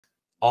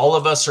All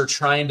of us are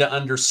trying to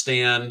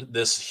understand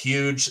this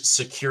huge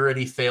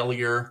security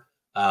failure.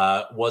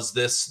 Was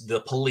this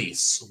the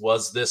police?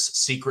 Was this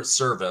Secret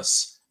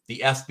Service?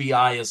 The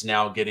FBI is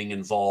now getting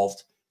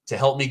involved. To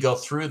help me go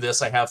through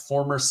this, I have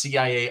former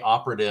CIA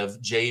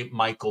operative J.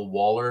 Michael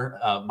Waller.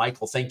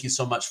 Michael, thank you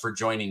so much for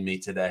joining me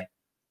today.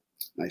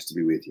 Nice to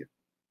be with you.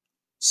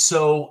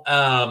 So,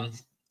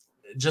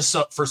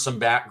 for some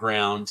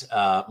background,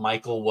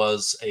 Michael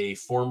was a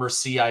former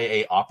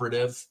CIA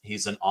operative.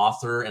 He's an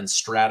author and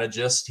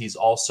strategist. He's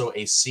also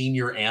a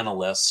senior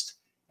analyst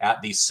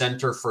at the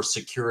Center for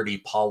Security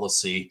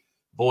Policy.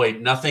 Boy,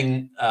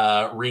 nothing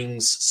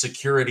rings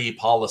security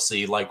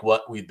policy like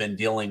what we've been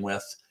dealing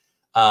with.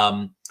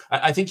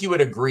 I think you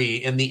would agree,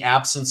 in the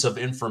absence of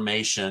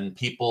information,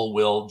 people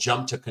will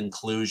jump to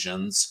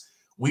conclusions.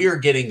 We are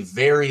getting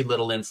very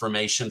little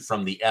information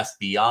from the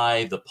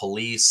FBI, the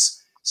police,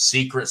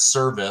 Secret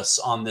Service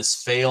on this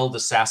failed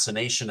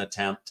assassination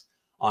attempt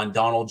on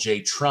Donald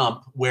J.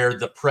 Trump, where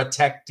the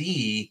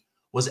protectee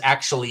was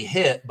actually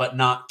hit but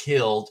not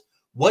killed.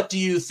 What do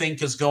you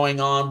think is going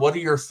on? What are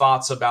your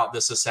thoughts about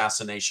this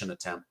assassination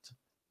attempt?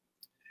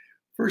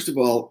 First of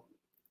all,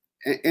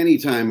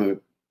 anytime a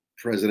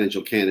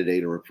presidential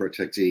candidate or a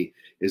protectee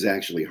is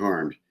actually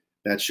harmed,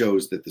 that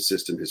shows that the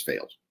system has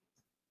failed.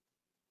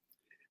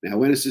 Now,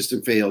 when a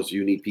system fails,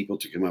 you need people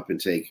to come up and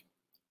take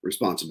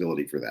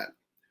responsibility for that.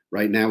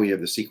 Right now, we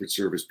have the Secret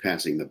Service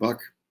passing the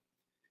buck,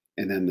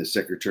 and then the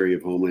Secretary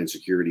of Homeland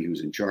Security,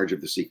 who's in charge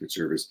of the Secret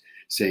Service,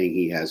 saying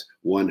he has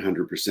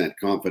 100%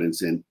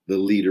 confidence in the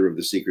leader of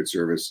the Secret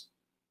Service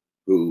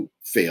who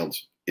failed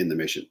in the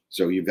mission.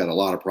 So you've got a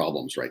lot of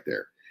problems right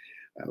there.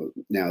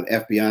 Now,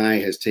 the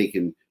FBI has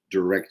taken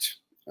direct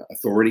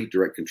authority,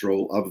 direct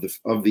control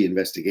of the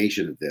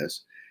investigation of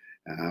this,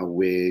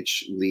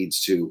 which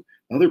leads to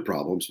other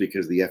problems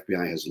because the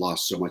FBI has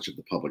lost so much of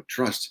the public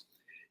trust,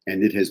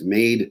 and it has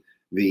made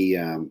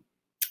the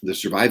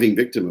surviving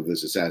victim of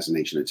this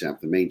assassination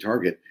attempt, the main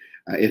target.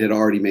 It had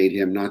already made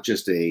him not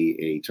just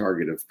a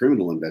target of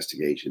criminal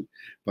investigation,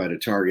 but a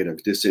target of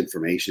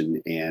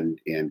disinformation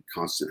and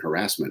constant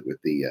harassment with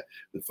the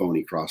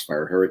phony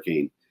Crossfire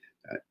Hurricane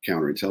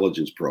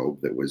counterintelligence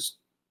probe that was,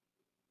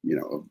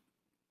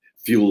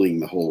 fueling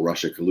the whole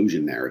Russia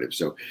collusion narrative.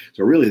 So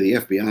really, the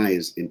FBI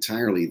is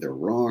entirely the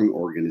wrong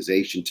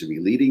organization to be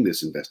leading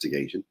this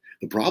investigation.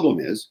 The problem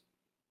is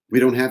we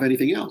don't have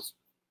anything else.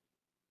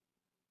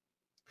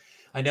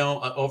 I know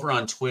over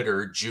on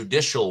Twitter,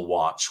 Judicial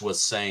Watch was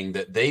saying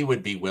that they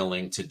would be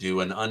willing to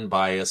do an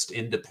unbiased,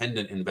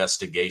 independent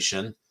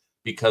investigation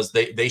because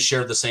they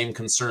share the same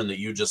concern that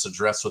you just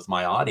addressed with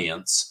my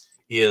audience.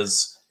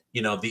 Is,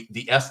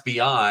 the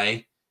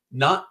FBI,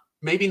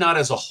 maybe not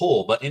as a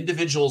whole, but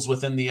individuals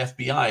within the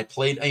FBI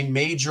played a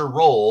major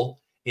role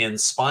in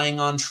spying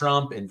on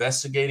Trump,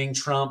 investigating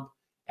Trump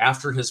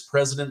after his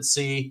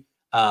presidency,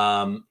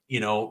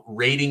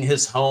 raiding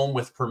his home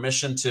with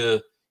permission to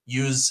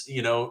use,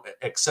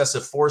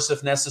 excessive force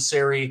if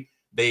necessary.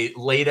 They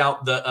laid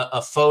out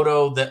a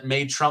photo that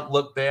made Trump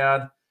look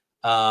bad.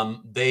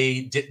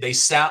 They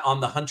sat on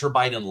the Hunter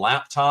Biden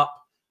laptop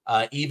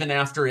even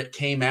after it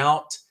came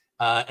out,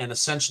 and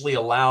essentially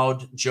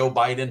allowed Joe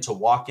Biden to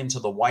walk into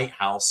the White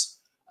House.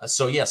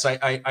 So yes,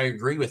 I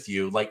agree with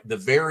you. Like, the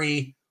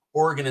very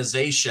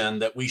organization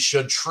that we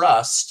should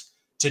trust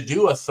to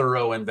do a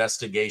thorough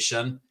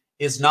investigation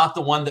is not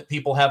the one that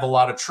people have a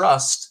lot of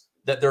trust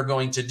that they're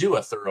going to do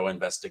a thorough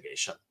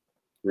investigation.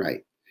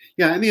 Right.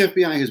 Yeah, and the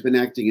FBI has been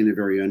acting in a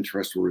very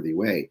untrustworthy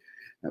way.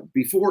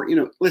 Before,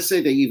 let's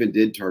say they even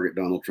did target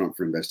Donald Trump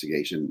for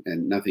investigation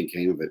and nothing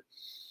came of it.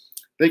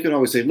 They could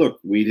always say, look,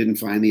 we didn't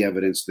find the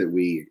evidence that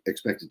we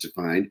expected to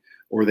find.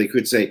 Or they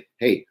could say,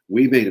 hey,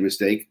 we made a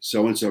mistake.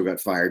 So-and-so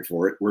got fired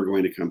for it. We're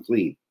going to come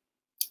clean.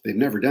 They've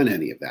never done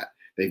any of that.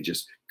 They've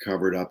just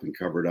covered up and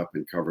covered up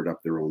and covered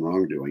up their own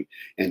wrongdoing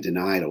and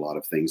denied a lot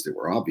of things that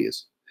were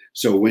obvious.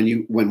 So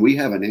when we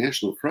have a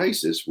national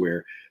crisis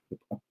where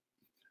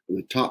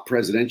the top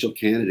presidential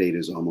candidate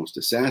is almost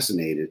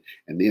assassinated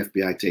and the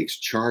FBI takes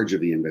charge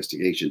of the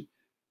investigation,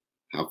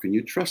 how can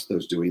you trust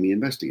those doing the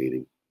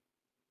investigating?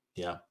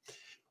 Yeah.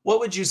 What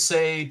would you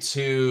say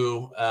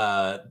to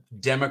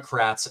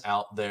Democrats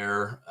out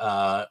there,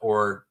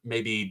 or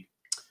maybe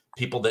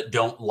people that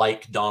don't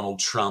like Donald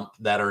Trump,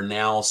 that are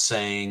now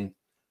saying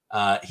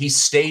he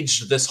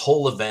staged this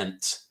whole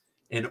event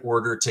in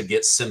order to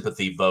get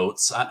sympathy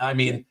votes? I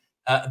mean,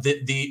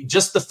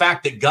 just the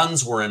fact that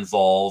guns were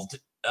involved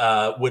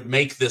would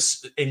make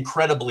this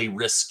incredibly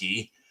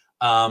risky.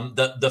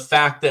 The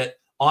fact that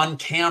on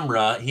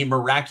camera he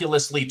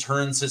miraculously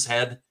turns his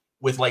head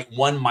with like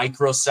 1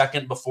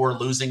 microsecond before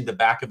losing the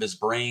back of his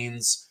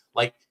brains.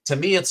 Like, to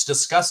me, it's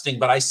disgusting,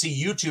 but I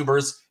see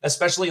YouTubers,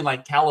 especially in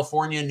like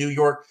California, New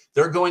York,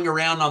 they're going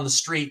around on the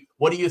street.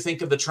 What do you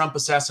think of the Trump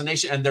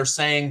assassination? And they're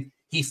saying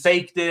he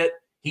faked it.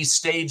 He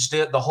staged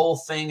it. The whole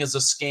thing is a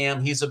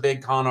scam. He's a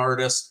big con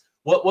artist.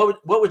 What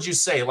would you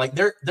say? Like,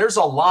 there's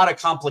a lot of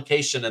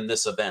complication in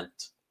this event.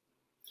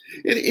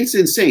 It's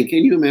insane.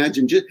 Can you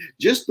imagine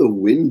just the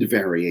wind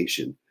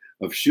variation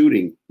of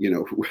shooting,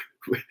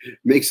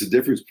 makes the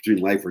difference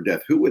between life or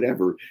death. Who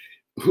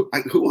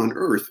on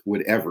earth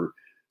would ever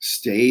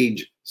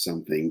stage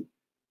something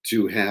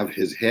to have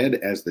his head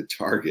as the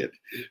target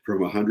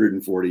from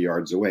 140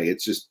 yards away?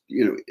 It's just,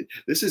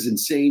 this is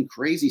insane,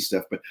 crazy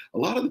stuff. But a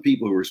lot of the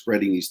people who are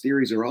spreading these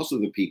theories are also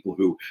the people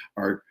who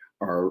are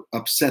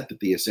upset that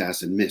the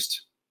assassin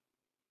missed.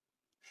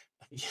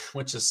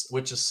 Which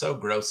is so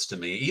gross to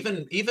me.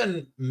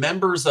 Even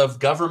members of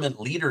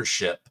government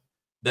leadership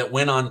that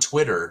went on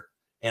Twitter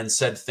and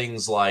said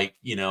things like,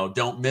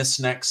 don't miss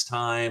next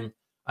time.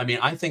 I mean,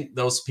 I think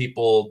those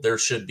people, there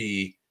should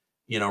be,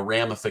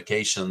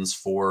 ramifications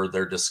for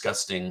their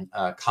disgusting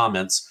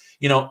comments.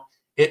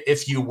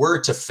 If you were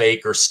to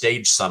fake or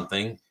stage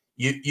something,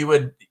 you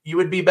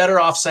would be better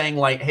off saying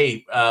like,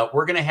 hey,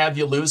 we're going to have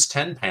you lose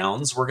 10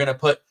 pounds. We're going to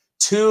put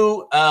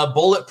 2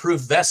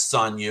 bulletproof vests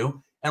on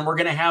you, and we're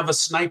going to have a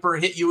sniper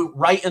hit you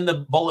right in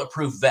the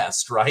bulletproof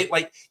vest, right?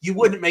 Like, you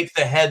wouldn't make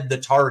the head the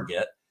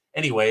target.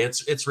 Anyway,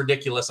 it's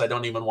ridiculous. I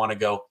don't even want to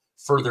go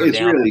further it's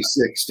down. It's really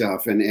sick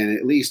stuff. And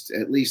at least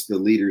the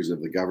leaders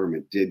of the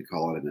government did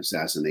call it an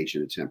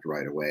assassination attempt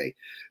right away.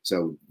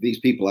 So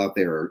these people out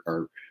there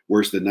are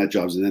worse than nut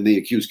jobs. And then they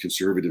accuse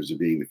conservatives of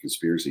being the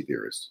conspiracy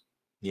theorists.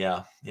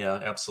 Yeah,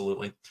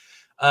 absolutely.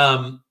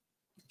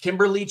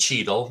 Kimberly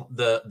Cheatle,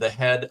 the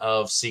head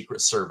of Secret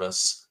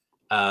Service,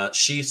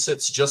 she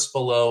sits just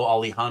below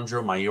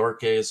Alejandro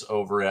Mayorkas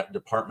over at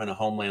Department of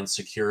Homeland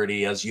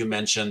Security. As you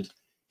mentioned,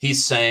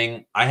 he's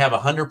saying, I have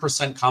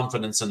 100%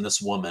 confidence in this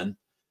woman.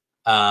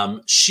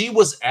 She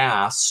was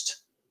asked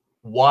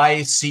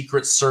why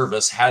Secret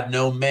Service had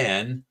no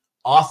men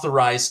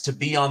authorized to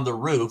be on the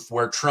roof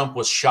where Trump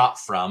was shot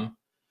from.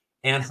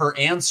 And her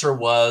answer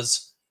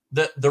was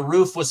that the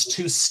roof was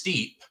too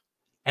steep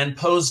and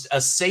posed a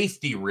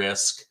safety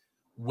risk,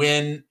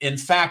 when in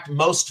fact,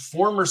 most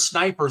former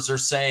snipers are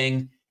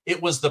saying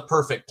it was the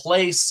perfect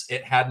place.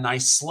 It had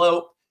nice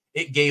slope.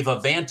 It gave a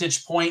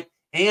vantage point,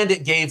 and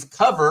it gave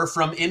cover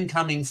from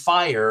incoming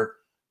fire.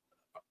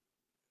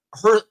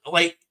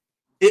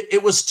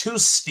 It was too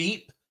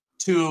steep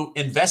to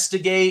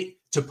investigate,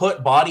 to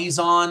put bodies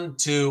on,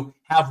 to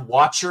have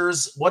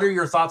watchers. What are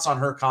your thoughts on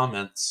her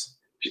comments?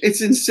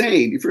 It's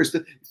insane. First,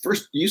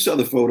 you saw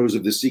the photos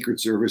of the Secret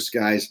Service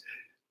guys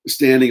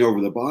standing over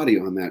the body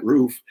on that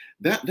roof.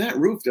 That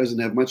roof doesn't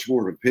have much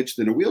more of a pitch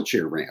than a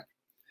wheelchair ramp.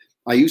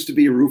 I used to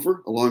be a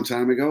roofer a long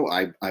time ago.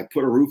 I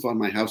put a roof on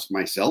my house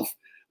myself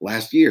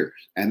last year,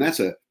 and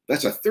that's a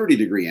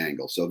 30-degree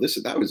angle. So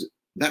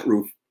that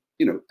roof.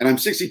 And I'm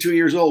 62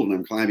 years old and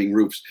I'm climbing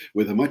roofs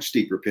with a much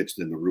steeper pitch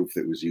than the roof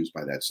that was used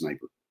by that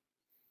sniper.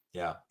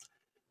 Yeah.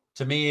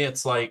 To me,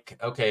 it's like,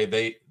 okay,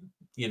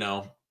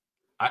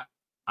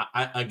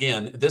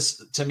 again,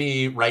 this to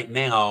me right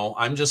now,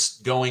 I'm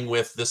just going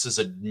with, this is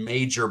a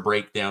major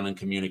breakdown in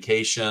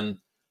communication.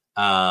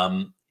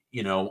 I'm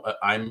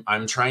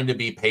trying to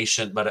be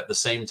patient, but at the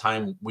same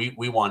time,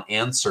 we want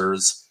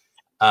answers.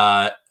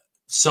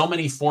 So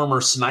many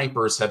former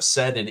snipers have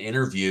said in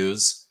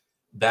interviews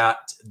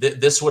that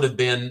this would have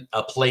been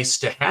a place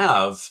to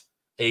have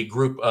a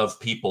group of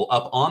people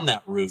up on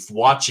that roof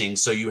watching.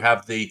 So you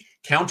have the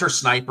counter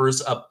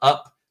snipers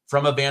up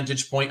from a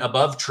vantage point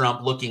above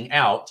Trump looking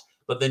out,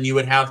 but then you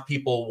would have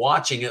people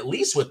watching, at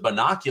least with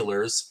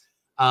binoculars.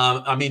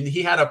 I mean,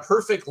 he had a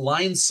perfect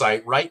line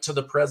sight right to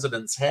the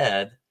president's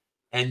head,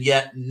 and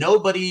yet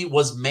nobody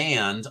was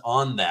manned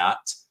on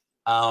that.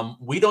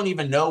 We don't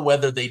even know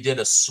whether they did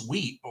a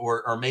sweep,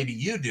 or maybe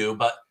you do,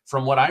 but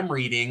from what I'm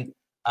reading,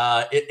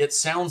 it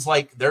sounds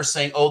like they're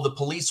saying, oh, the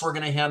police were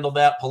going to handle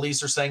that.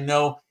 Police are saying,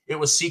 no, it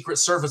was Secret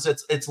Service.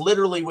 It's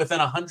literally within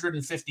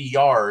 150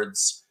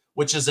 yards,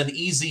 which is an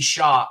easy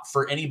shot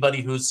for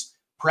anybody who's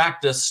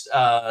practiced,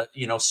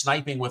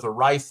 sniping with a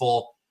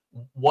rifle.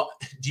 What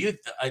do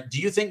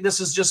you think this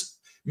is just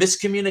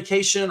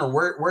miscommunication,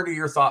 or where do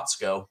your thoughts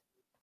go?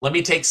 Let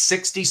me take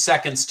 60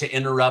 seconds to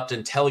interrupt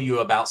and tell you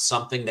about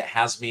something that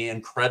has me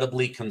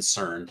incredibly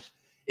concerned.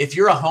 If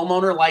you're a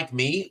homeowner like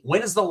me,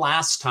 when is the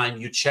last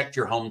time you checked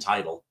your home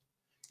title?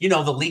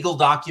 The legal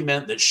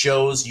document that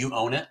shows you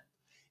own it.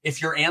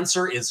 If your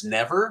answer is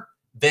never,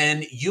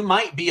 then you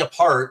might be a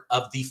part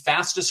of the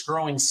fastest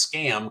growing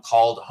scam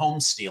called home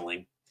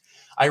stealing.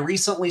 I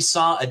recently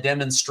saw a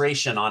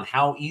demonstration on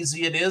how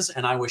easy it is,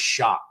 and I was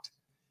shocked.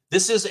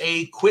 This is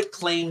a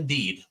quitclaim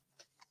deed.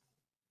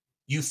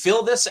 You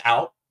fill this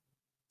out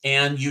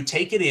and you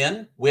take it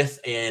in with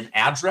an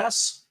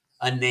address,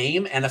 a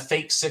name, and a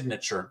fake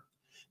signature.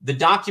 The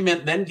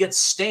document then gets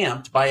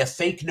stamped by a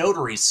fake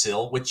notary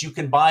seal, which you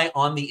can buy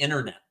on the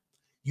internet.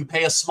 You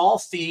pay a small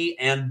fee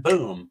and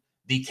boom,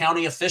 the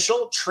county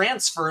official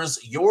transfers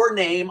your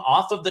name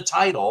off of the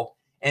title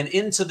and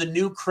into the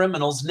new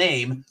criminal's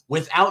name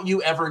without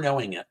you ever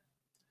knowing it.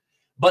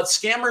 But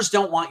scammers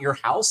don't want your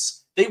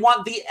house. They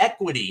want the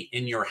equity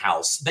in your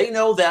house. They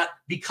know that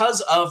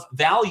because of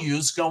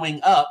values going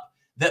up,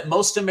 that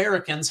most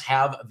Americans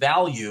have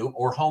value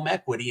or home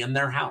equity in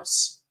their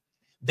house.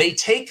 They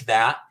take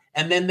that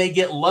and then they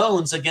get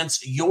loans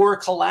against your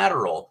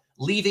collateral,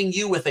 leaving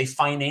you with a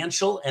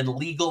financial and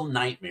legal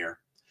nightmare.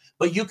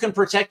 But you can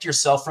protect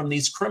yourself from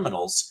these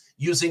criminals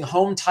using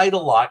Home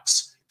Title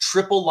Lock's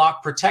triple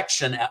lock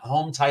protection at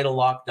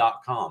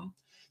hometitlelock.com.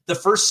 The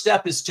first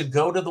step is to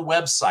go to the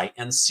website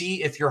and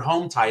see if your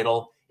home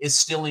title is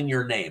still in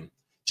your name.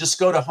 Just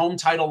go to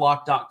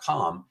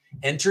hometitlelock.com,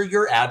 enter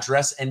your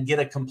address, and get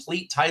a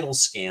complete title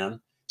scan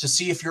to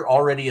see if you're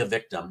already a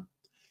victim.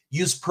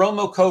 Use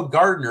promo code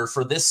Gardner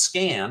for this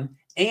scan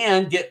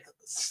and get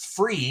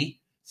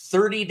free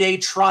 30-day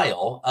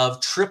trial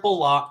of triple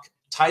lock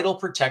title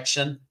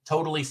protection,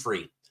 totally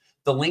free.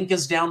 The link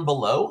is down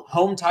below,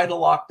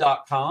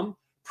 hometitlelock.com,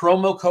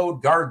 promo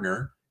code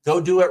Gardner. Go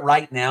do it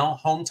right now,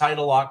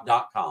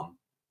 hometitlelock.com.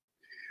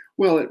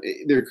 Well,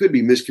 there could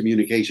be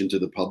miscommunication to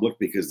the public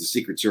because the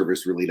Secret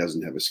Service really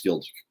doesn't have a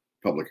skilled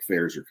public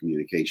affairs or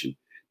communication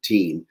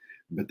team.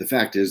 But the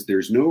fact is,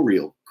 there's no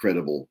real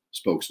credible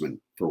spokesman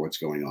for what's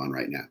going on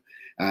right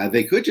now.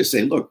 They could just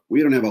say, look,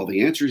 we don't have all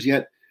the answers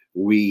yet.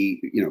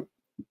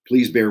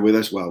 Please bear with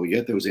us while we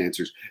get those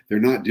answers. They're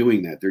not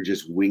doing that. They're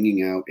just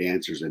winging out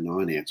answers and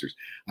non-answers.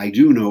 I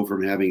do know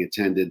from having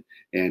attended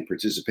and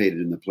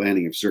participated in the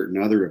planning of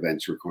certain other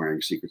events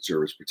requiring Secret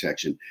Service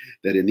protection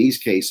that in these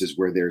cases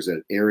where there's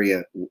an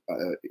area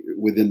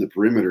within the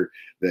perimeter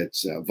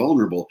that's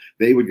vulnerable,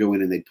 they would go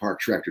in and they'd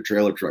park tractor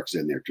trailer trucks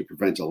in there to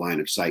prevent a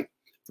line of sight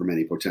from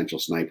any potential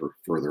sniper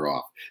further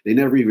off. They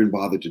never even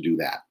bothered to do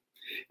that.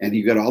 And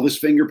you've got all this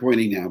finger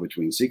pointing now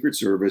between Secret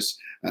Service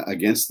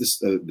against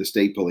the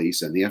state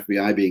police and the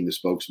FBI being the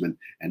spokesman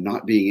and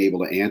not being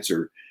able to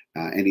answer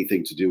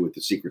anything to do with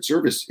the Secret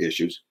Service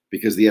issues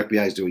because the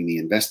FBI is doing the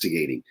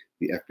investigating.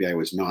 The FBI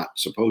was not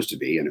supposed to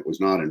be, and it was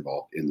not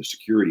involved in the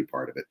security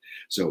part of it.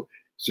 So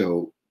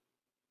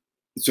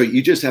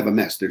you just have a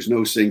mess. There's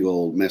no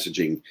single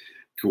messaging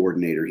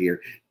coordinator here.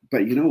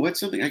 But you know what?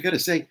 Something I got to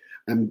say,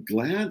 I'm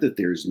glad that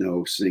there's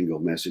no single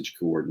message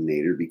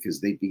coordinator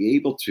because they'd be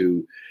able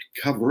to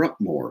cover up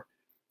more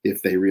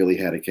if they really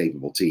had a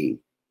capable team.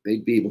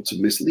 They'd be able to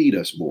mislead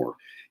us more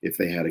if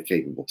they had a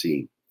capable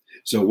team.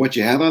 So what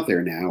you have out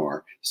there now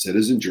are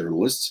citizen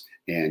journalists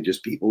and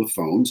just people with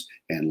phones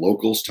and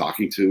locals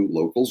talking to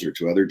locals or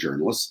to other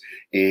journalists.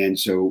 And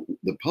so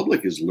the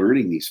public is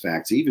learning these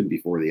facts even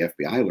before the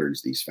FBI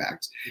learns these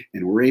facts.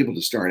 And we're able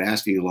to start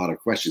asking a lot of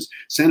questions.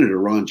 Senator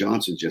Ron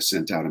Johnson just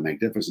sent out a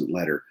magnificent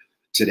letter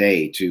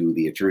today to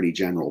the Attorney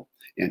General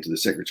and to the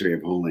Secretary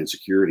of Homeland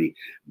Security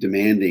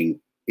demanding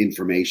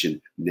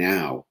information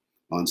now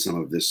on some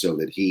of this so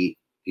that he's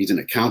an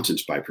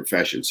accountant by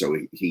profession. So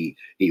he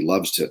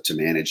loves to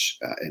manage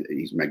and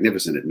he's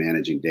magnificent at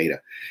managing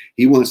data.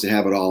 He wants to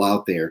have it all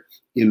out there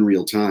in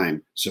real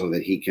time so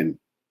that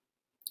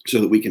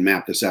we can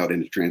map this out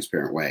in a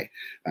transparent way.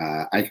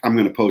 I'm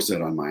going to post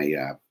that on my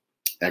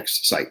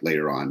X site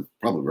later on,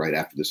 probably right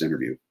after this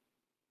interview.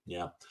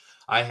 Yeah.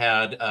 I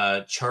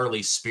had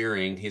Charlie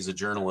Spearing, he's a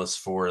journalist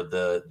for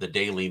the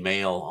Daily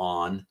Mail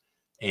on,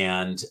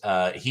 and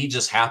he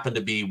just happened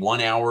to be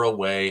 1 hour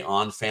away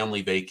on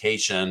family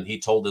vacation. He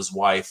told his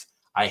wife,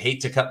 I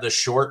hate to cut this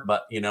short,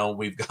 but,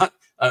 we've got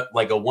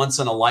like a once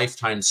in a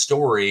lifetime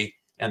story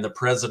and the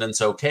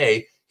president's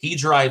okay. He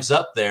drives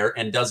up there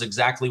and does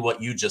exactly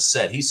what you just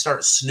said. He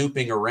starts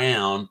snooping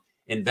around,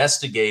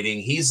 investigating.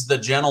 He's the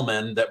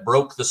gentleman that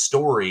broke the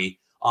story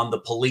on the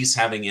police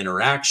having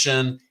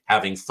interaction,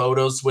 having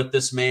photos with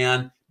this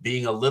man,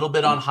 being a little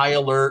bit on high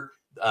alert,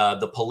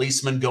 the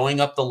policeman going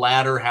up the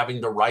ladder,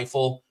 having the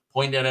rifle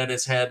pointed at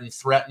his head and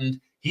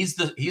threatened. He's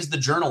the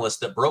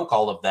journalist that broke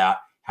all of that.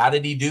 How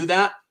did he do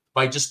that?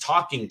 By just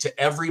talking to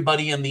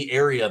everybody in the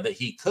area that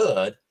he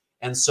could.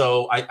 And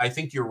so I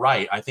think you're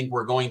right. I think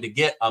we're going to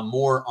get a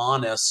more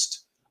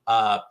honest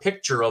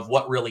picture of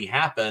what really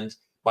happened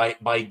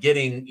by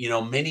getting,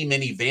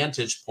 many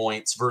vantage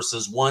points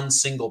versus one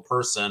single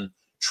person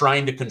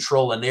trying to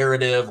control a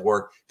narrative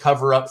or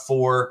cover up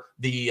for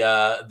the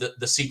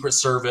Secret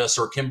Service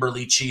or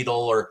Kimberly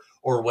Cheatle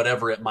or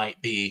whatever it might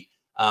be.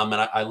 And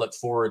I look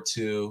forward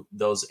to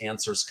those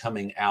answers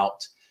coming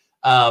out.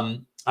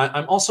 I'm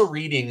also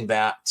reading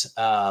that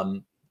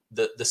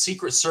the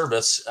Secret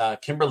Service,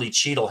 Kimberly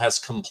Cheatle, has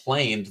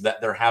complained that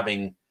they're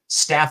having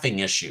staffing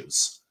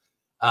issues.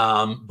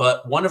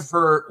 But one of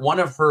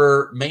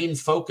her main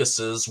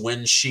focuses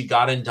when she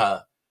got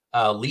into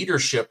a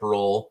leadership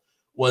role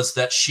was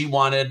that she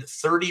wanted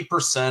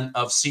 30%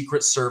 of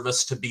Secret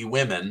Service to be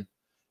women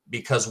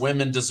because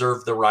women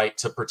deserve the right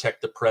to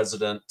protect the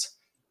president.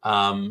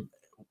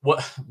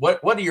 What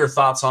are your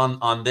thoughts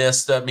on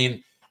this? I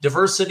mean,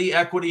 diversity,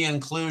 equity,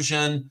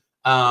 inclusion.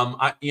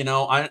 I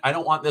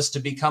don't want this to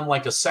become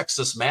like a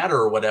sexist matter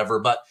or whatever,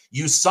 but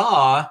you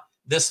saw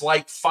this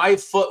like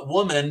 5-foot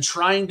woman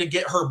trying to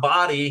get her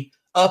body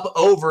up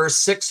over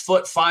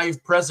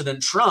 6'5"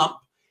 President Trump.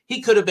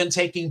 He could have been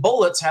taking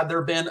bullets had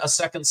there been a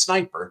second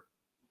sniper.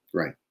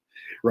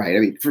 Right. I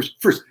mean,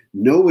 first,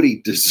 nobody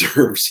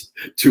deserves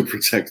to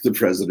protect the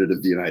president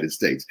of the United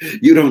States.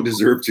 You don't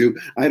deserve to.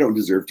 I don't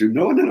deserve to.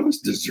 No, none of us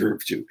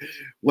deserve to.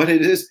 What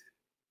it is,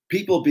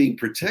 people being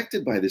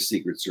protected by the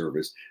Secret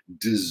Service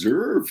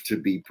deserve to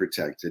be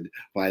protected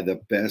by the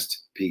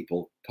best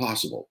people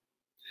possible.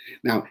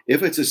 Now,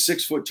 if it's a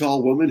 6 foot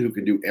tall woman who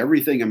can do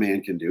everything a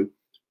man can do,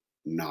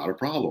 not a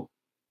problem.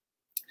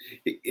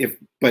 If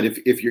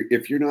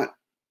you're not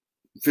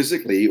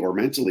physically or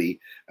mentally,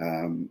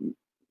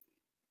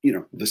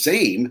 the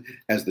same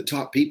as the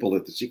top people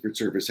that the Secret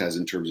Service has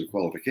in terms of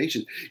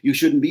qualifications, you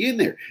shouldn't be in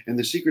there. And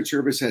the Secret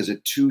Service has a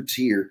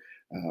 2-tier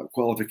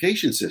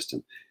qualification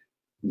system.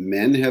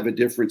 Men have a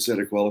different set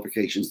of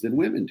qualifications than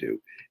women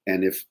do.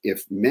 And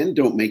if men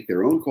don't make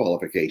their own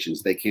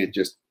qualifications, they can't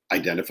just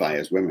identify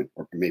as women,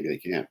 or maybe they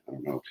can, I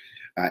don't know,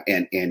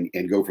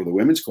 and go for the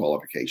women's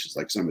qualifications,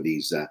 like some of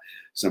these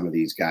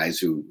guys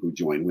who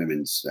join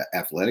women's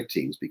athletic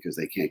teams because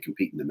they can't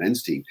compete in the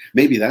men's team.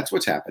 Maybe that's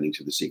what's happening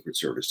to the Secret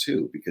Service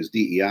too, because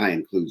DEI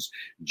includes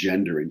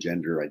gender and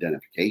gender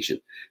identification.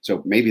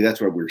 So maybe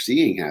that's what we're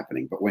seeing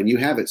happening. But when you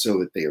have it so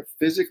that they are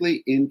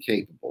physically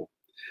incapable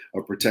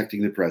of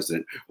protecting the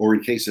president, or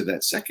in case of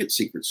that second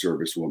Secret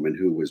Service woman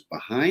who was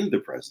behind the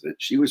president,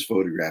 she was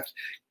photographed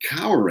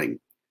cowering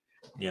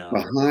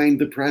behind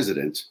the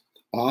president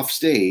off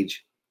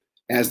stage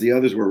as the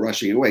others were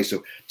rushing away.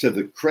 So to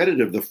the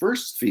credit of the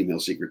first female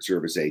Secret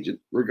Service agent,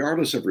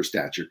 regardless of her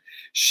stature,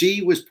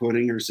 she was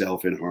putting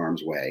herself in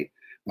harm's way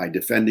by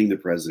defending the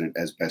president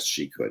as best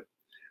she could.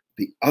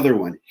 The other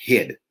one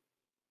hid.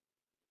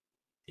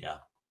 Yeah.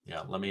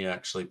 Let me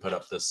actually put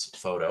up this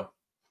photo.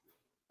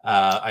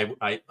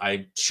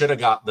 I should have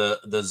got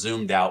the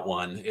zoomed out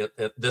one.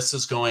 This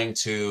is going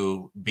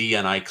to be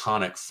an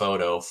iconic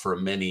photo for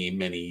many,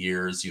 many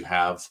years. You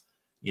have,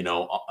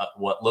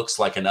 what looks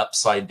like an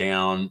upside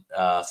down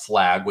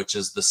flag, which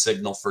is the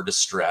signal for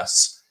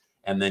distress.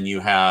 And then you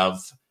have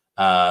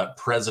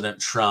President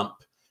Trump,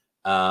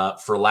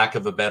 for lack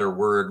of a better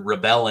word,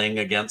 rebelling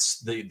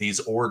against these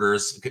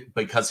orders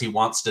because he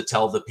wants to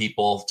tell the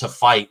people to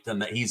fight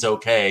and that he's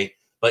okay.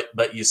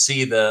 But you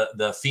see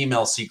the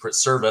female Secret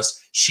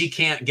Service, she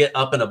can't get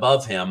up and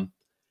above him.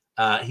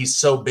 He's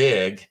so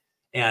big.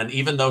 And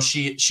even though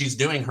she's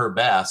doing her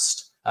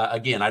best,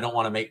 again, I don't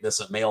want to make this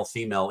a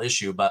male-female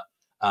issue, but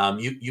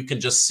you can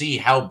just see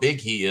how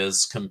big he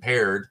is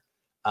compared.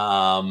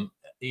 And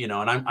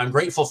I'm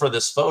grateful for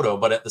this photo,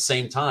 but at the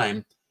same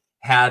time,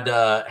 had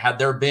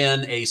there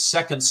been a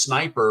second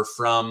sniper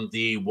from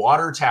the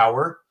water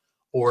tower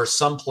or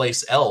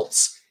someplace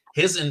else,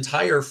 his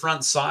entire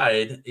front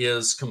side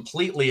is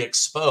completely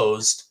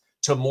exposed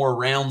to more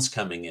rounds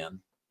coming in.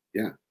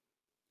 Yeah.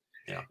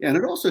 And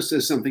it also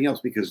says something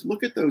else, because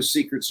look at those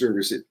Secret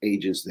Service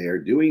agents there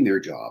doing their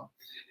job.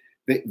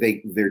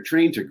 They're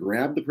trained to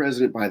grab the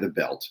president by the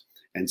belt,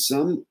 and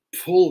some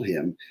pull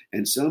him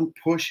and some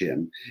push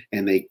him,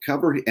 and they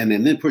cover and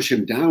then push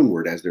him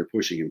downward as they're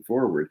pushing him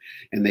forward,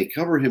 and they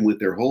cover him with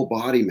their whole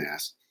body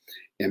mass.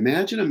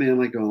 Imagine a man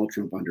like Donald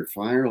Trump under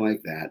fire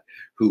like that,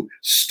 who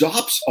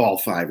stops all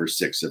 5 or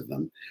 6 of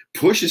them,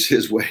 pushes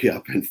his way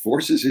up and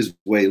forces his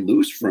way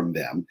loose from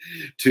them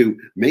to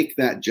make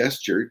that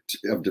gesture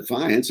of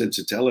defiance and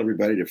to tell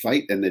everybody to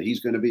fight and that he's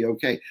going to be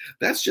okay.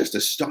 That's just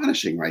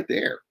astonishing right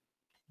there.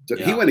 So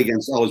he went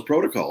against all his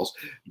protocols,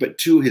 but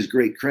to his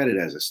great credit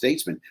as a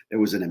statesman, it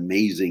was an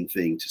amazing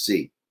thing to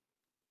see.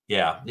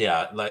 Yeah.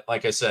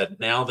 Like I said,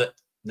 now that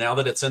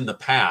it's in the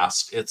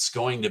past, it's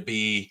going to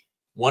be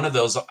one of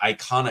those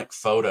iconic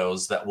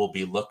photos that will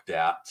be looked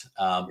at.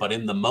 But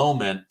in the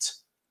moment,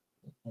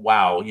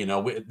 wow,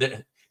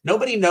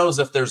 nobody knows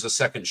if there's a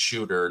second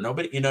shooter.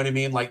 Nobody, you know what I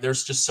mean? Like,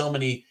 there's just so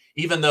many,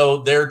 even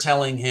though they're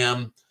telling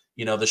him,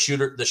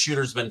 the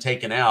shooter's been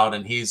taken out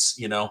and he's,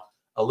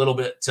 a little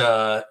bit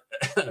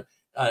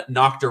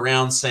knocked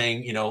around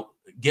saying,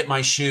 get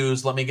my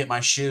shoes, let me get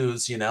my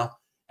shoes,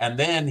 and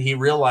then he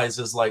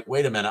realizes, like,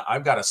 wait a minute,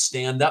 I've got to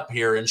stand up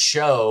here and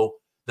show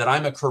that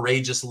I'm a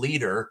courageous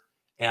leader.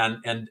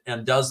 And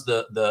does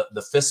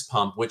the fist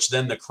pump, which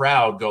then the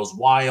crowd goes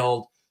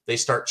wild. They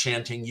start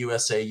chanting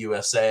USA,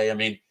 USA. I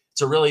mean,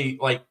 it's a really,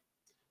 like,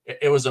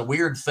 it was a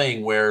weird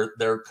thing where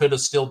there could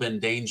have still been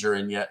danger,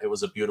 and yet it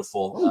was a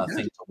beautiful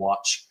thing to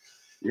watch.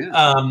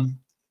 Yeah.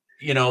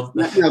 Now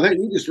that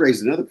you just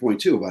raised another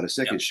point too about a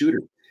second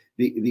shooter.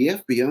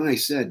 The FBI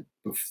said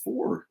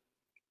before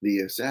the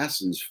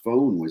assassin's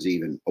phone was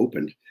even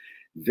opened,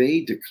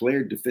 they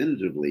declared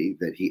definitively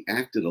that he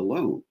acted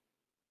alone.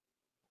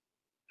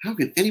 How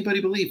can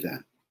anybody believe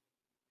that?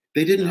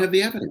 They didn't have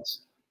the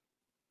evidence.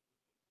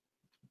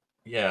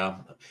 Yeah.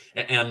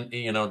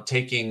 And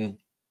taking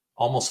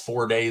almost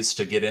 4 days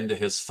to get into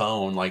his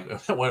phone. Like,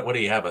 what do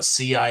you have? A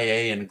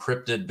CIA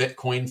encrypted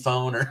Bitcoin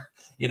phone? Or,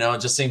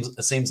 it just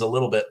seems a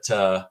little bit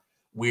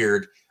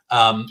weird.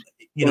 Well,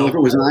 if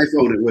it was an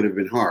iPhone, it would have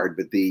been hard,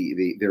 but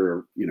there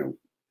are,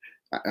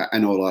 I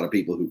know a lot of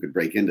people who could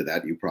break into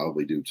that. You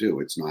probably do too.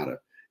 It's not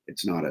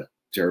a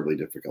terribly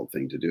difficult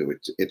thing to do.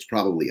 It's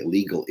probably a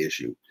legal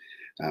issue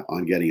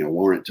on getting a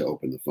warrant to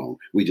open the phone.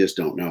 We just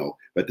don't know.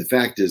 But the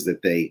fact is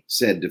that they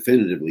said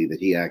definitively that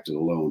he acted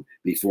alone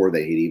before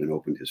they had even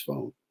opened his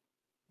phone.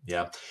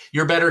 Yeah,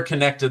 you're better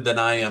connected than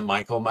I am,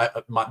 Michael.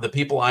 The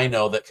people I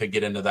know that could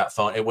get into that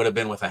phone, it would have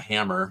been with a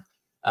hammer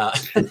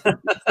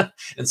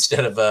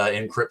instead of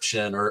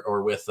encryption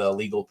or with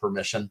legal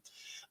permission.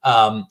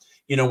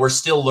 we're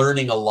still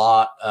learning a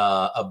lot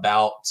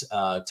about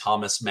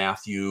Thomas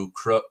Matthew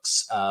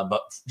Crooks,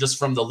 but just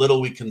from the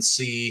little we can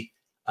see,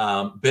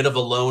 bit of a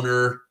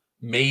loner,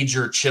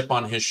 major chip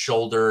on his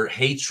shoulder,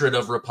 hatred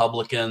of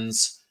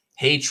Republicans,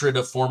 hatred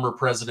of former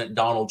President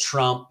Donald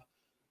Trump.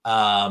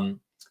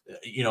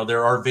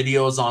 There are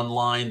videos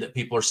online that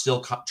people are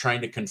still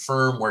trying to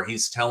confirm where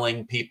he's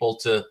telling people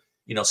to,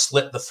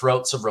 slit the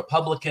throats of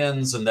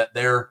Republicans and that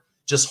they're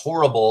just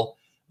horrible.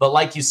 But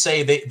like you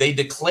say, they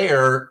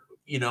declare,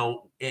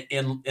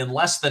 in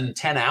less than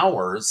 10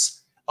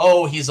 hours,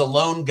 oh, he's a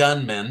lone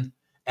gunman.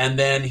 And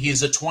then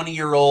he's a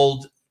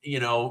 20-year-old,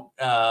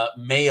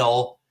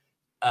 male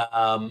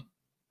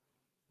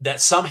that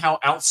somehow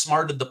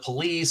outsmarted the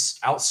police,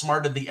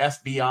 outsmarted the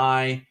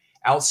FBI,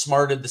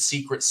 outsmarted the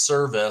Secret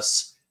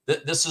Service.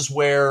 This is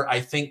where I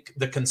think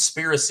the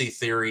conspiracy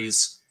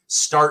theories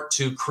start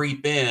to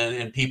creep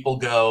in and people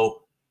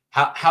go,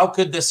 how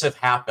could this have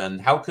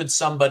happened? How could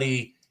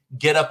somebody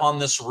get up on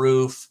this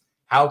roof?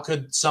 How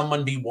could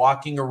someone be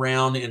walking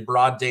around in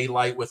broad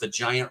daylight with a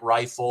giant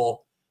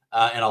rifle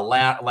and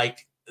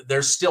like,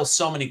 there's still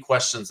so many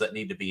questions that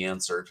need to be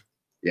answered.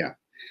 Yeah.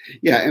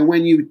 Yeah. And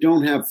when you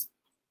don't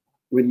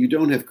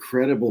have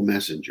credible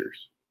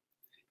messengers,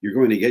 you're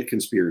going to get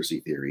conspiracy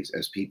theories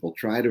as people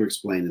try to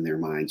explain in their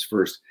minds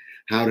first,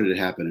 how did it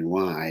happen and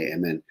why?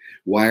 And then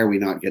why are we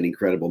not getting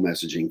credible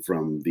messaging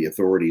from the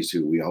authorities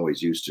who we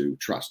always used to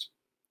trust,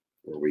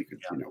 or we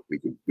could,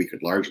 we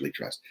could largely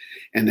trust.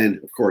 And then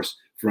of course,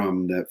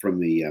 from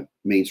the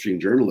mainstream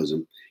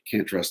journalism,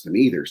 can't trust them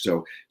either.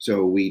 So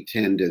we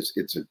tend, as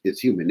it's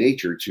human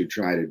nature, to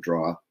try to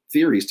draw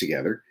theories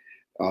together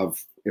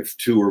of, if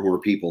two or more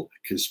people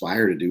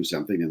conspire to do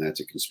something, then that's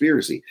a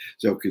conspiracy.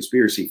 So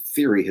conspiracy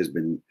theory has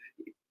been,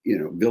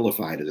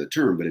 vilified as a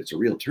term, but it's a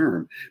real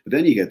term. But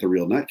then you get the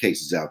real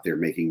nutcases out there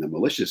making the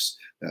malicious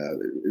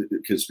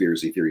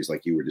conspiracy theories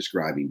like you were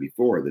describing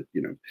before, that,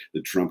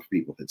 the Trump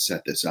people had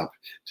set this up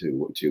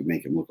to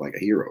make him look like a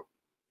hero.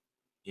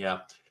 Yeah.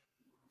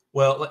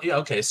 Well,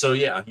 okay. So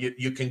yeah,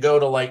 you can go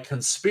to like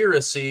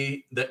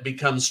conspiracy that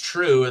becomes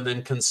true, and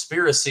then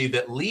conspiracy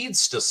that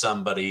leads to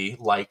somebody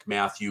like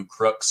Matthew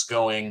Crooks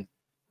going,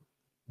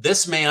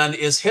 this man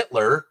is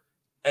Hitler.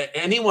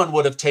 Anyone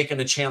would have taken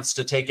a chance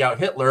to take out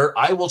Hitler.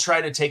 I will try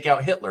to take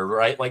out Hitler,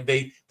 right? Like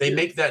they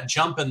make that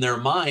jump in their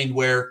mind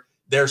where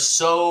they're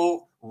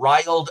so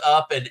riled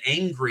up and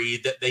angry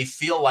that they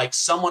feel like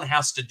someone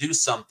has to do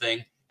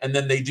something, and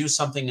then they do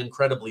something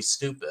incredibly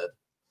stupid.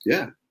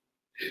 Yeah.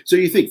 So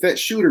you think that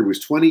shooter was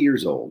 20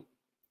 years old,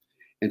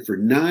 and for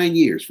 9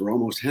 years, for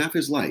almost half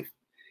his life,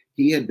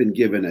 he had been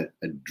given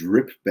a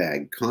drip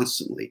bag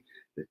constantly.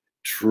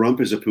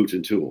 Trump is a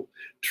Putin tool.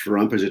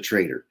 Trump is a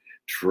traitor.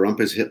 Trump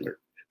is Hitler.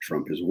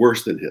 Trump is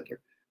worse than Hitler.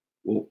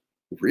 Well,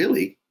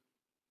 really,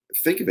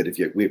 think of it.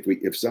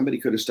 If somebody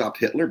could have stopped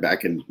Hitler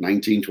back in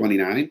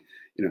 1929,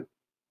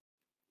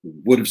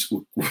 would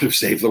have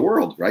saved the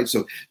world, right?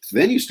 So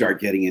then you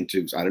start getting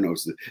into, I don't know,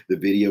 it's the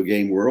video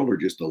game world or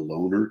just the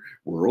loner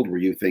world where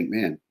you think,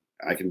 man,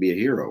 I can be a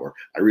hero, or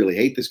I really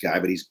hate this guy,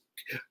 but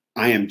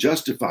I am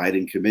justified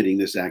in committing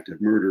this act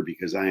of murder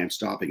because I am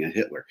stopping a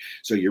Hitler.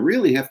 So you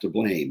really have to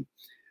blame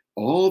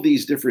all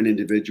these different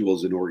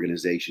individuals and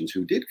organizations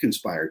who did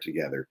conspire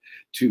together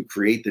to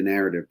create the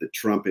narrative that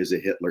Trump is a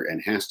Hitler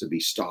and has to be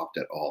stopped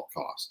at all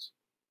costs.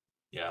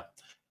 Yeah.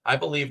 I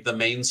believe the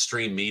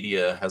mainstream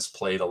media has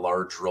played a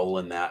large role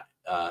in that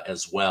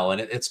as well.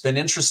 And it's been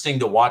interesting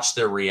to watch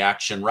their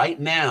reaction. Right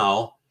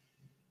now,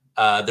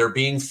 they're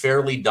being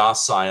fairly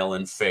docile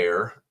and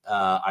fair.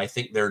 I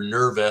think they're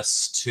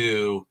nervous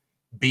to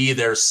be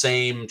their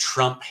same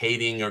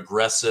Trump-hating,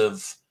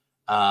 aggressive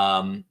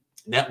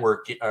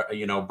network,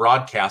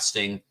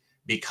 broadcasting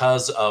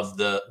because of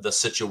the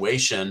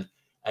situation.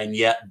 And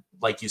yet,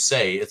 like you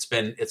say, it's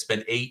been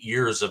 8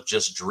 years of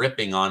just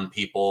dripping on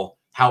people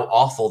how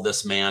awful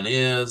this man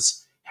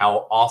is,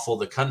 how awful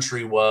the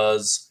country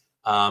was.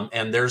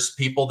 And there's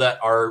people that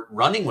are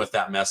running with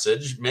that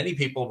message. Many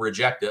people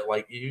reject it.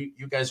 Like,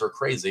 you guys are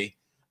crazy.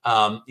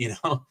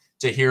 To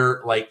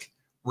hear like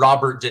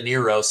Robert De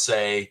Niro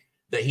say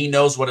that he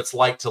knows what it's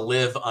like to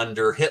live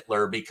under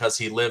Hitler because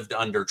he lived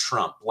under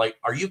Trump. Like,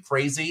 are you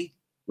crazy?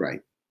 Right.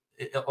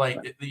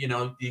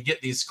 You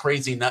get these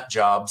crazy nut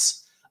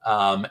jobs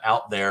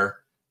out there.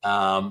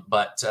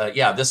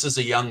 Yeah, this is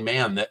a young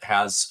man that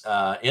has,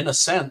 in a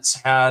sense,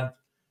 had,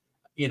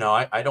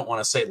 I don't want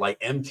to say like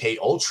MK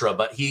Ultra,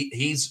 but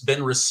he's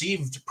been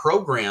received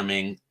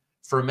programming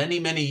for many,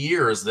 many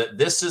years that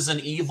this is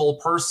an evil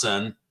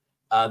person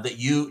that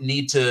you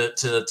need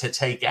to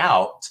take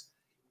out.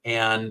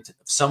 And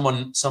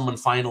someone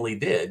finally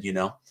did,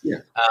 Yeah.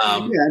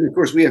 And of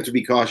course, we have to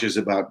be cautious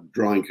about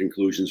drawing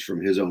conclusions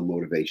from his own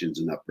motivations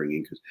and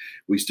upbringing because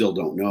we still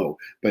don't know.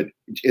 But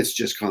it's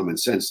just common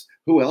sense.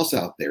 Who else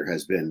out there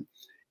has been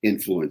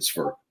influenced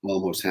for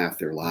almost half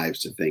their lives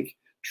to think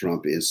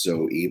Trump is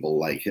so evil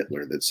like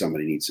Hitler that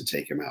somebody needs to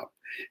take him out?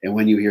 And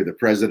when you hear the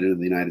president of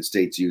the United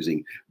States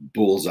using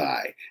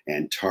bullseye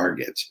and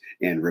target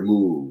and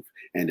remove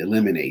and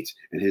eliminate,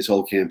 and his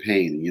whole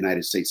campaign, the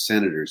United States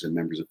senators and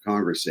members of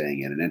Congress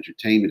saying it, and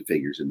entertainment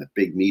figures in the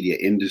big media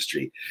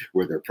industry,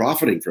 where they're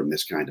profiting from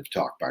this kind of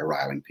talk by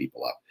riling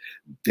people up.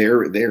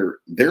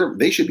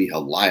 They should be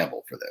held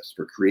liable for this,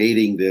 for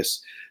creating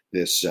this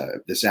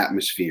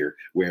atmosphere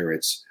where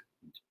it's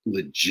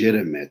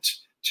legitimate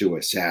to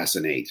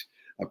assassinate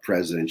a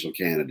presidential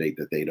candidate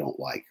that they don't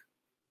like.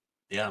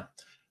 Yeah.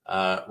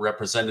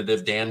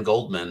 Representative Dan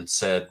Goldman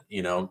said,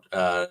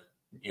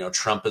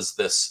 Trump is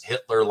this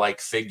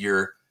Hitler-like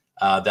figure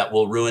that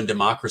will ruin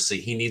democracy.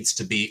 He needs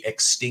to be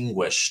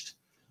extinguished.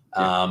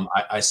 Yeah.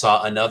 I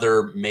saw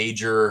another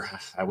major,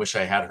 I wish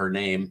I had her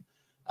name,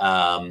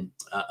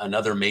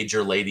 another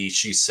major lady.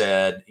 She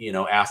said,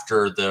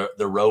 after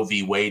the Roe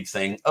v. Wade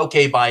thing,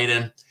 okay,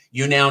 Biden,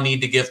 you now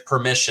need to give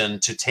permission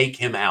to take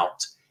him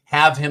out,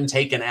 have him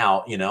taken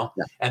out, Yeah.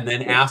 And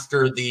then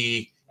after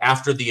the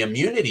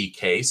immunity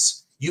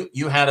case,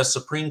 you had a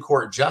Supreme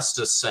Court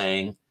justice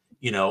saying,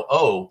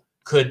 oh,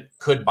 could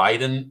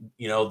Biden,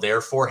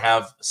 therefore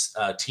have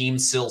Team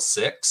SIL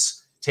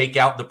 6 take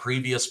out the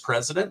previous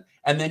president?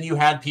 And then you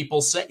had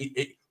people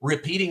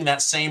repeating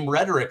that same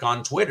rhetoric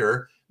on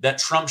Twitter that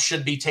Trump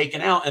should be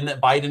taken out and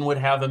that Biden would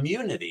have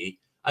immunity.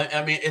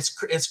 I mean,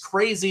 it's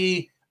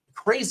crazy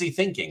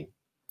thinking.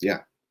 Yeah.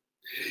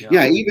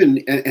 Yeah. Even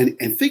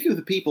and think of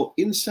the people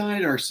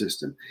inside our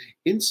system,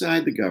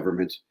 inside the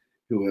government,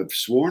 who have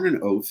sworn an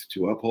oath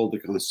to uphold the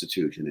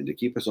Constitution and to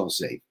keep us all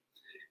safe.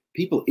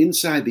 People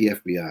inside the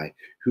FBI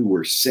who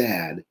were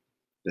sad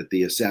that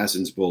the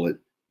assassin's bullet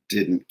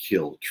didn't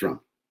kill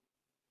Trump.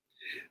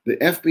 The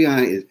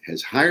FBI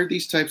has hired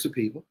these types of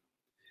people.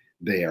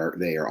 They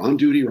are on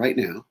duty right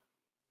now.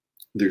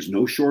 There's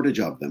no shortage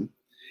of them.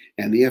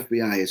 And the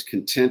FBI is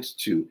content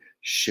to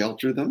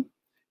shelter them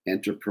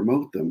and to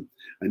promote them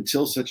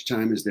until such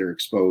time as they're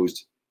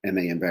exposed and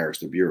they embarrass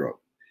the Bureau.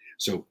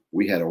 So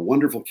we had a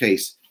wonderful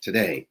case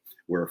today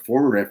where a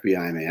former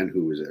FBI man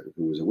who was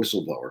a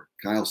whistleblower,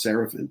 Kyle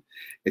Seraphin,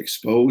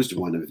 exposed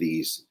one of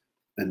these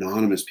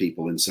anonymous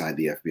people inside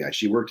the FBI.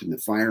 She worked in the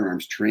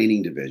firearms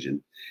training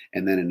division,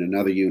 and then in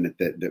another unit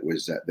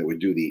that would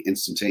do the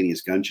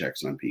instantaneous gun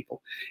checks on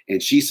people.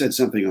 And she said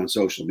something on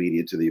social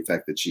media to the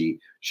effect that she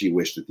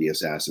wished that the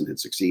assassin had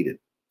succeeded.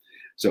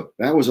 So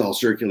that was all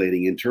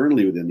circulating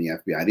internally within the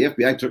FBI. The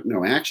FBI took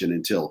no action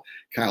until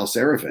Kyle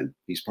Seraphin,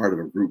 he's part of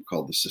a group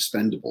called the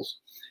Suspendables,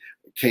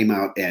 came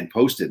out and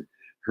posted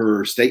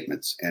her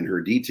statements and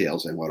her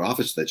details and what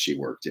office that she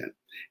worked in.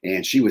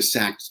 And she was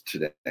sacked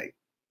today.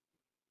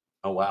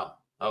 Oh, wow.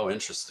 Oh,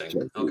 interesting.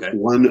 So okay.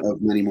 One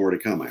of many more to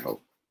come, I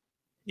hope.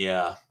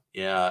 Yeah.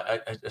 Yeah.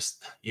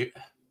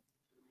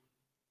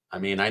 I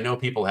mean, I know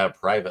people have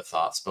private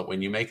thoughts, but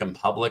when you make them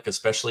public,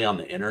 especially on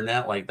the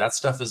internet, like that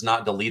stuff is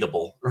not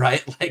deletable,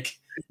 right? Like,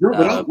 no,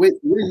 but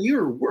when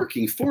you're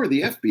working for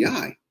the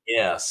FBI,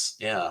 yes,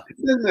 yeah,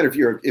 it doesn't matter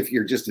if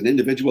you're just an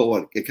individual.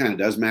 Well, it kind of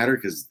does matter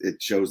because it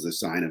shows the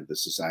sign of the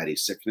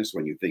society's sickness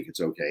when you think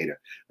it's okay to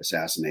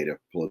assassinate a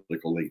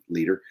political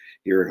leader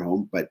here at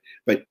home. But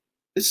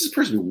this is a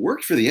person who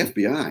worked for the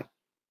FBI,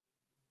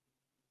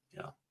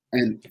 yeah,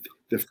 and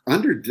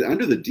under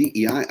the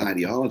DEI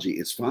ideology,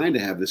 it's fine to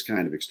have this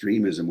kind of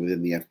extremism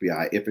within the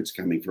FBI if it's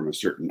coming from a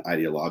certain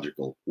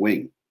ideological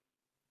wing.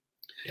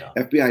 Yeah.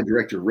 FBI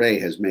Director Wray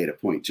has made a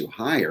point to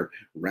hire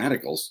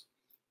radicals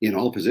in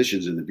all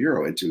positions in the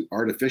Bureau and to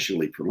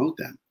artificially promote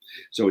them.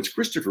 So it's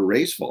Christopher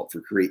Wray's fault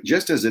for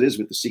just as it is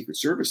with the Secret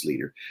Service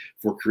leader,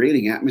 for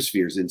creating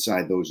atmospheres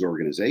inside those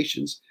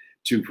organizations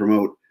to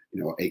promote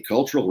a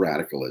cultural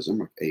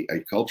radicalism, a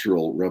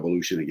cultural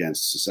revolution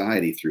against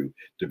society through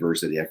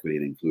diversity, equity,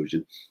 and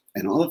inclusion,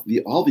 and all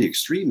the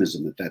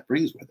extremism that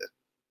brings with it.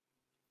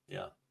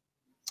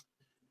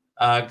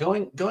 Yeah.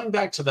 Going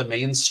back to the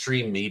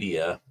mainstream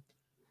media,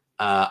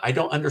 I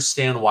don't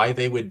understand why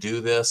they would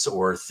do this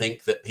or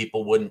think that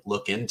people wouldn't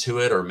look into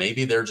it, or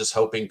maybe they're just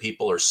hoping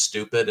people are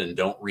stupid and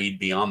don't read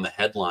beyond the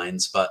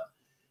headlines. But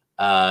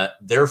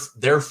their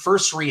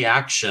first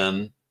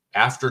reaction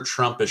after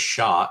Trump is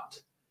shot,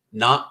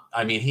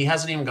 he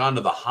hasn't even gone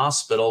to the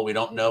hospital. We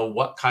don't know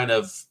what kind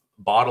of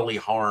bodily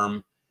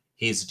harm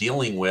he's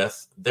dealing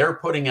with. They're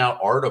putting out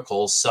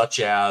articles such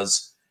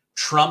as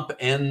Trump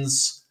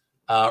ends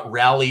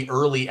rally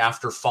early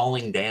after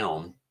falling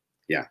down.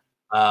 Yeah.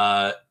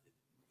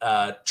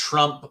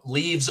 Trump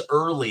leaves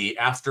early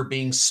after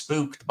being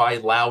spooked by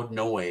loud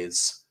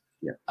noise.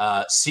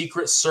 Yeah.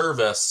 Secret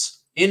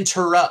Service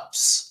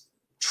interrupts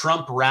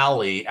Trump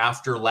rally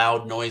after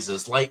loud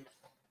noises. Like,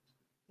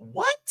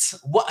 what?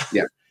 What?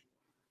 Yeah.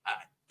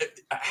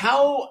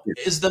 How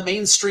is the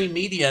mainstream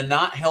media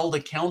not held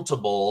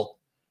accountable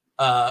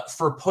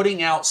for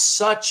putting out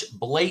such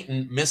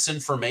blatant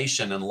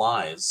misinformation and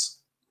lies?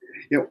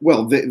 Yeah,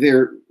 well, this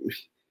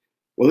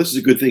is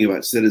a good thing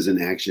about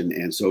citizen action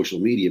and social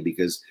media,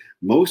 because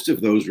most of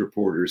those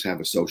reporters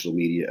have a social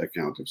media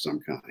account of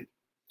some kind.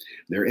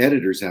 Their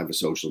editors have a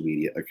social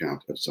media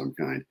account of some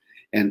kind.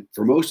 And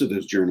for most of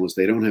those journalists,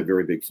 they don't have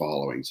very big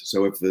followings.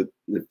 So if the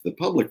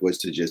public was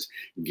to just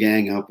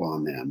gang up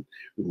on them,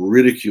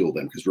 ridicule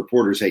them, because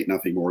reporters hate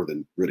nothing more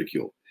than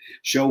ridicule,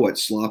 show what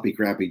sloppy,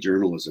 crappy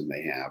journalism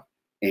they have,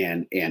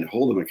 and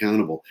hold them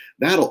accountable.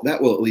 That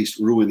will at least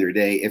ruin their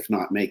day, if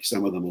not make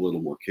some of them a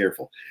little more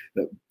careful.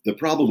 The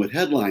problem with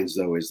headlines,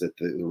 though, is that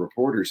the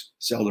reporters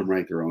seldom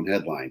write their own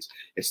headlines.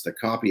 It's the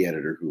copy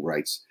editor who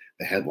writes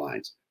the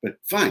headlines. But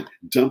fine,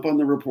 dump on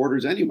the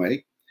reporters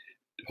anyway.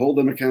 Hold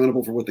them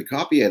accountable for what the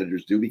copy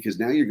editors do, because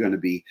now you're going to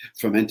be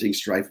fomenting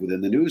strife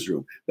within the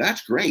newsroom.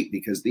 That's great,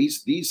 because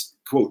these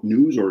quote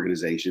news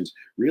organizations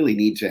really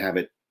need to have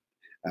it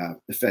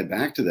fed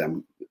back to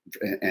them,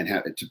 and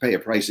have to pay a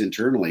price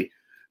internally,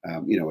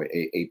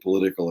 a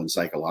political and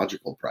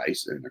psychological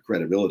price and a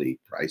credibility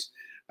price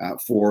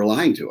for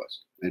lying to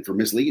us and for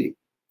misleading.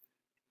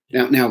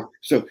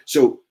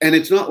 So, and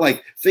it's not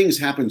like things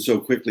happen so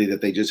quickly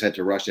that they just had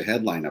to rush a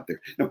headline up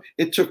there. No,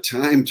 it took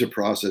time to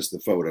process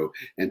the photo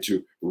and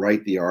to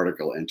write the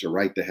article and to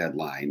write the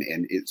headline.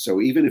 And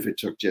so even if it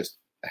took just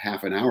a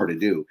half an hour to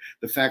do,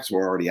 the facts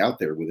were already out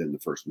there within the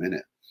first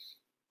minute.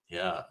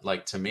 Yeah,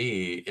 like to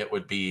me, it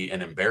would be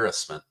an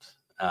embarrassment.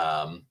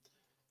 I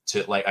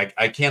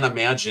can't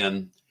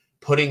imagine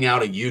putting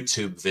out a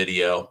YouTube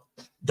video.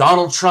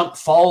 Donald Trump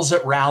falls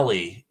at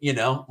rally,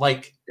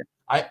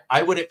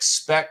 I would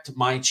expect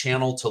my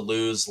channel to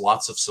lose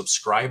lots of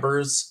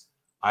subscribers.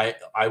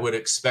 I would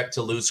expect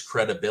to lose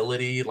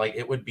credibility. Like,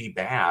 it would be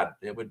bad.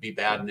 It would be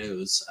bad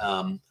news.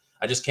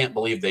 I just can't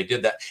believe they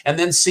did that. And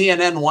then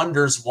CNN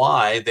wonders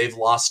why they've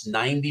lost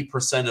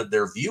 90% of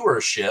their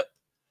viewership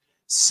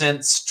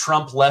since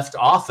Trump left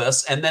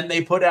office. And then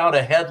they put out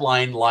a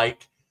headline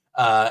like,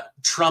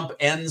 Trump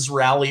ends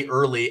rally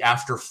early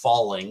after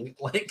falling.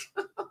 Like,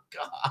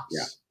 gosh,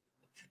 yeah.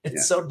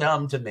 It's so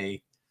dumb to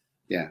me.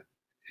 Yeah.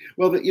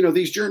 Well,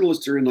 these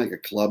journalists are in like a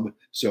club.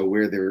 So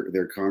where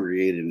they're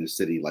congregated in a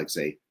city like,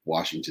 say,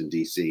 Washington,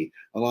 D.C.,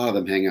 a lot of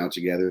them hang out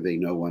together. They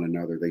know one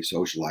another. They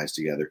socialize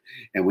together.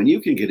 And when you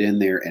can get in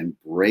there and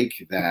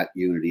break that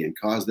unity and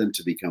cause them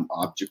to become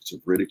objects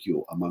of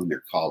ridicule among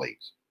their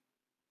colleagues,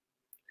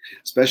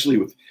 especially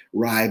with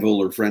rival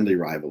or friendly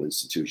rival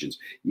institutions,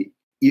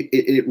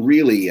 it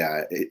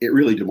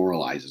really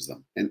demoralizes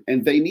them.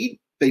 And they need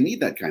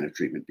that kind of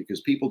treatment,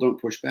 because people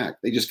don't push back.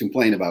 They just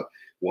complain about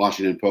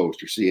Washington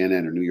Post or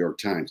CNN or New York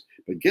Times,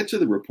 but get to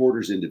the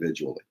reporters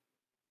individually.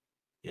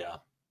 Yeah.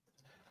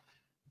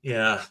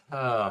 Yeah.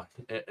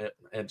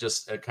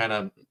 It kind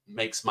of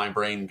makes my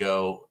brain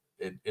go.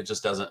 It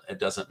just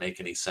doesn't make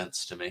any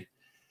sense to me.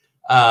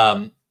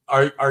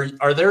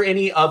 Are there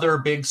any other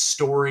big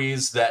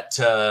stories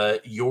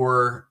that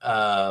your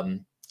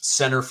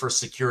Center for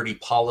Security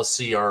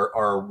Policy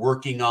are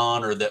working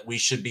on, or that we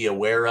should be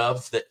aware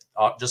of, that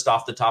just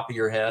off the top of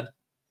your head?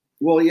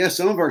 Well, yeah,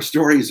 some of our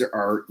stories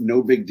are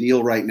no big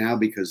deal right now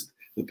because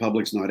the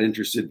public's not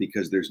interested,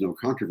 because there's no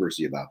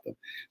controversy about them.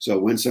 So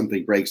when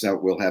something breaks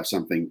out, we'll have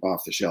something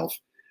off the shelf.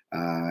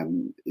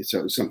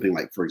 So something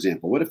like, for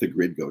example, what if the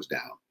grid goes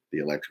down, the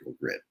electrical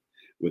grid,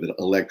 with an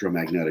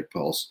electromagnetic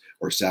pulse,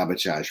 or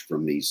sabotage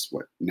from these,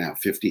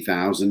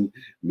 50,000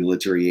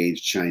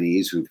 military-aged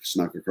Chinese who've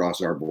snuck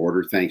across our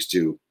border thanks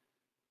to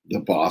the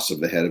boss of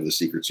the head of the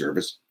Secret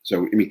Service.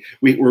 So, I mean,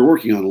 we're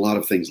working on a lot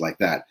of things like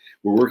that.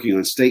 We're working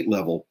on state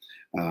level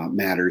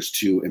matters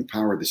to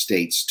empower the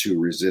states to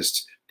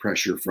resist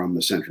pressure from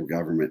the central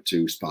government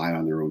to spy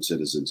on their own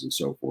citizens and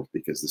so forth,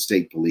 because the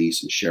state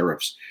police and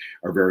sheriffs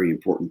are very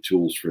important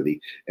tools for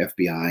the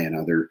FBI and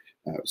other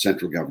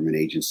central government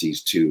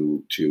agencies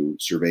to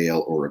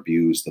surveil or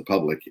abuse the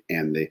public.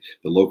 And the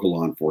local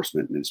law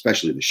enforcement, and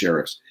especially the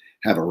sheriffs,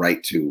 have a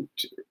right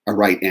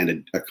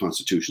and a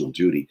constitutional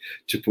duty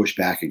to push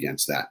back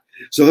against that.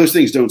 So those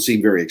things don't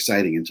seem very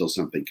exciting until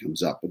something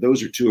comes up. But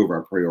those are two of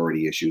our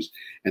priority issues.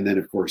 And then,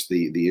 of course,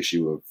 the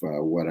issue of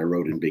what I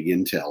wrote in Big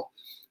Intel,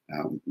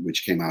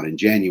 which came out in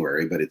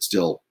January, but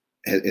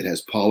it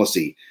has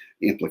policy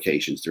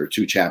implications. There are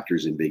 2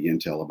 chapters in Big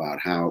Intel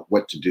about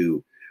what to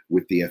do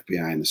with the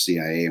FBI and the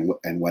CIA,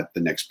 and what the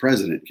next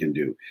president can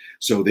do.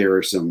 So there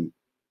are 2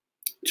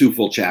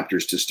 full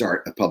chapters to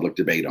start a public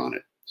debate on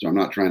it. So I'm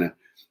not trying to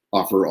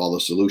offer all the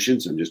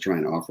solutions. I'm just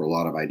trying to offer a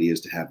lot of ideas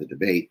to have the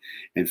debate.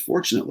 And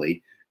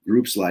fortunately,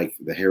 groups like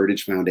the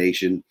Heritage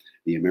Foundation,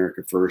 the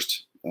America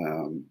First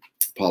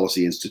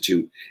Policy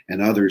Institute,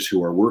 and others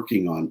who are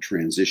working on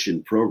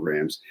transition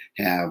programs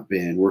have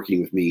been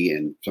working with me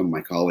and some of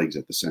my colleagues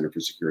at the Center for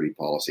Security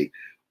Policy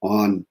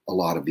on a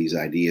lot of these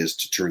ideas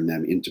to turn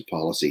them into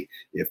policy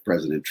if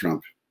President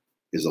Trump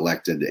is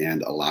elected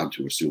and allowed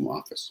to assume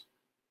office.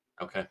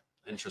 Okay,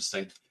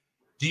 interesting.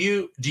 Do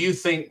you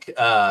think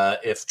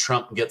if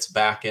Trump gets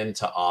back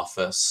into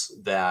office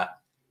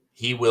that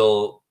he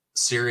will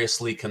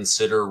seriously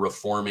consider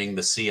reforming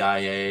the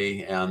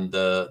CIA and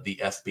the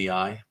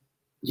FBI?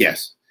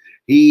 Yes.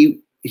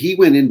 He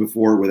went in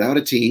before without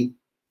a team,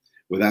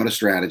 without a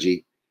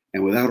strategy,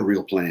 and without a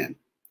real plan.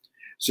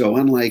 So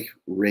unlike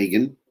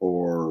Reagan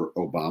or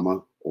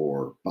Obama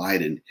or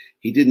Biden,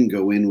 he didn't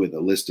go in with a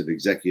list of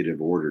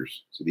executive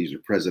orders. So these are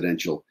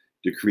presidential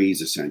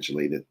decrees,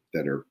 essentially,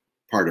 that are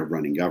part of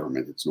running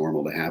government. It's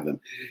normal to have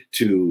them,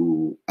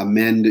 to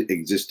amend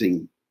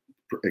existing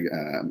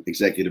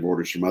executive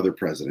orders from other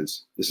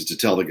presidents. This is to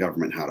tell the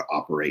government how to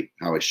operate,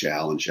 how it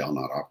shall and shall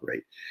not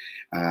operate.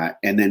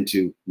 And then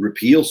to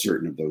repeal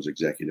certain of those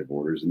executive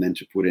orders, and then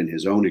to put in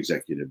his own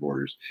executive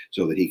orders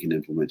so that he can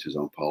implement his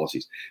own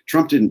policies.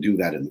 Trump didn't do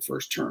that in the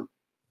first term.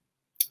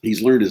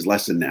 He's learned his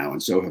lesson now,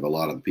 and so have a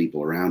lot of the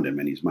people around him,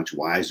 and he's much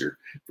wiser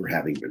for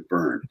having been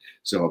burned.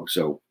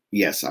 So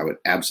yes, I would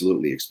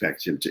absolutely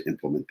expect him to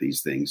implement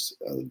these things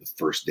the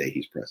first day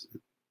he's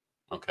president.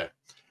 Okay.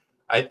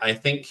 I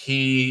think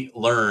he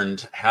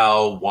learned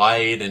how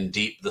wide and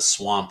deep the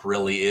swamp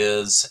really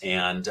is.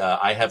 And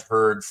I have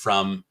heard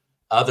from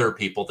other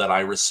people that I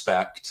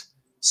respect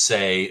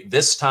say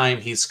this time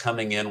he's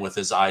coming in with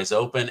his eyes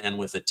open and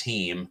with a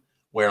team,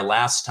 where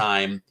last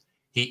time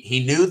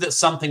he knew that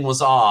something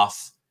was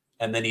off,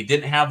 and then he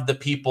didn't have the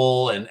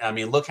people. And I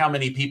mean, look how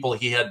many people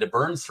he had to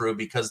burn through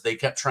because they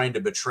kept trying to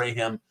betray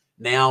him.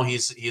 Now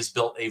he's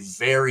built a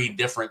very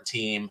different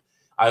team.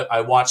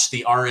 I watched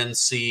the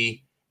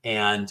RNC,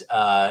 and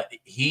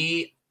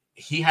he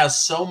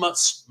has so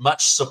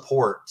much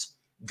support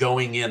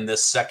going in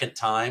this second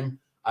time.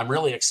 I'm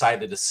really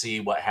excited to see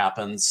what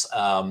happens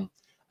and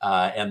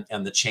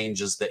the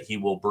changes that he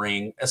will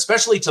bring,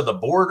 especially to the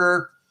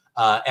border,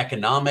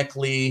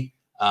 economically,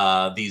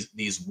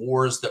 these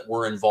wars that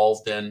we're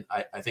involved in.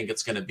 I think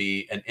it's going to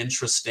be an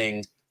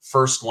interesting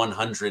first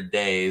 100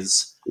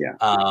 days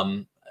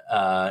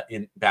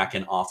back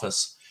in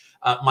office.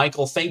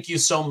 Michael, thank you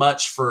so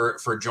much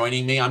for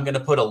joining me. I'm going to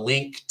put a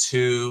link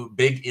to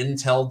Big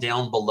Intel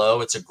down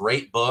below. It's a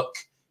great book.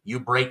 You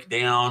break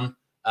down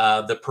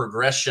the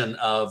progression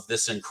of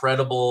this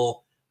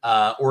incredible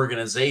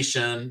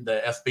organization,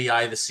 the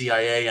FBI, the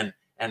CIA,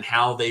 and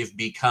how they've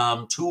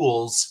become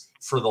tools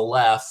for the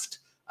left.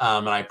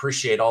 And I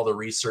appreciate all the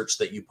research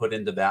that you put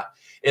into that.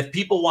 If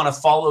people want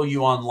to follow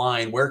you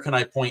online, where can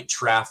I point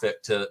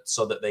traffic to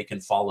so that they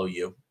can follow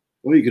you?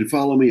 Well, you can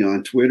follow me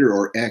on Twitter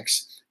or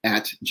X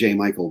at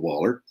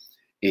jmichaelwaller,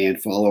 and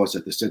follow us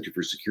at the Center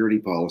for Security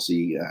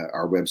Policy.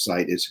 Our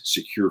website is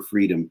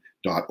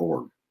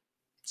securefreedom.org.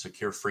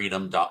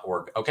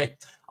 Securefreedom.org. Okay,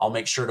 I'll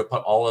make sure to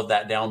put all of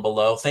that down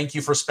below. Thank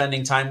you for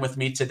spending time with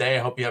me today. I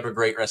hope you have a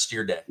great rest of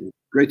your day.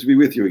 Great to be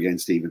with you again,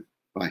 Stephen.